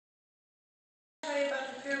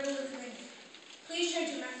parable of the vineyard. Please turn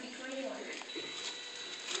to Matthew 21,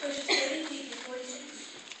 verses 33 to 46.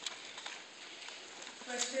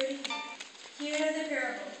 Verse 33. Hear another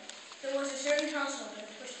parable. There was a certain householder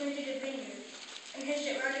which planted a vineyard, and hedged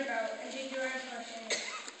it round about, and digged a rampart in it,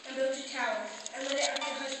 and built a tower, and let it out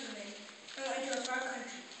to husbandmen, and went into a far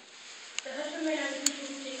country. The husbandmen are the people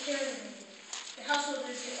who take care of the vineyard. The householder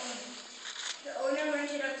is the owner. The owner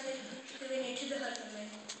rented out the vineyard to the husbandmen,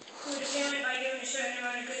 who would pay by giving a certain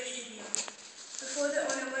amount of grapes to the owner. Before the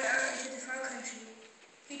owner went out into the far country,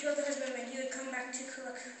 he told the husbandman he would come back to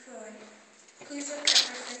collect for rent. Please look at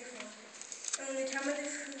verse 34. And when the time of the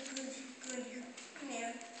fruit grew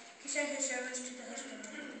near, he sent his servants to the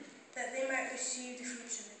husbandman, that they might receive the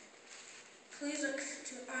fruits of it. Please look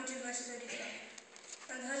on to verse 35.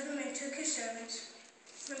 And the husbandman took his servants,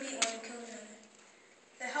 and beat one and killed another.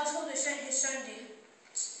 The householder sent his servants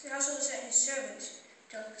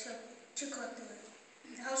to collect the rent.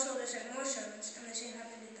 The householder sent more servants, and the same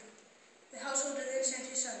happened to them. The householder then sent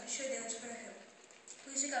his son, sure they would spare him.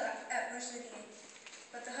 Please look at verse 38.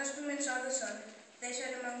 But the husbandmen saw the son. They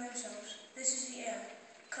said among themselves, This is the heir.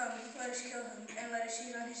 Come, let us kill him, and let us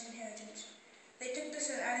seize on his inheritance. They took the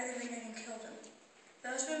son out of the vineyard and killed him.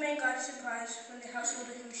 The husbandman got supplies from the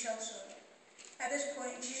householder himself sowed. At this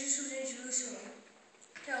point, Jesus was in Jerusalem,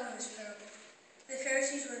 telling this parable. The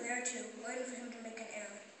Pharisees were there too, waiting for him to make an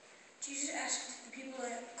error. Jesus asked the people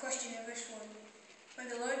a question in verse 40. When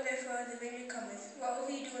the Lord therefore of the vineyard cometh, what will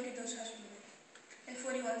he do unto those husbandmen? In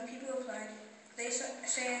 41, the people replied, They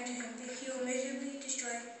say unto him that he will miserably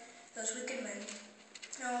destroy those wicked men,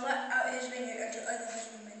 and will let out his vineyard unto other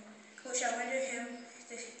husbandmen, which shall render him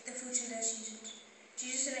the fruits of their seasons.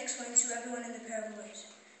 Jesus then explains who everyone in the parable is.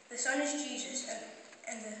 The son is Jesus,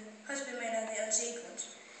 and the husbandmen are the unsaved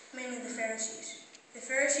ones, mainly the Pharisees. The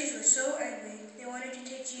Pharisees were so angry, they wanted to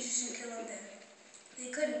take Jesus and kill him there. They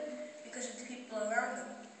couldn't, because of the people around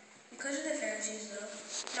them. Because of the Pharisees, though,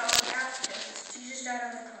 not long after, Jesus died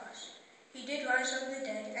on the cross. He did rise from the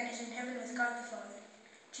dead and is in heaven with God the Father.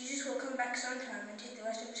 Jesus will come back sometime and take the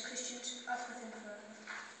rest of his Christian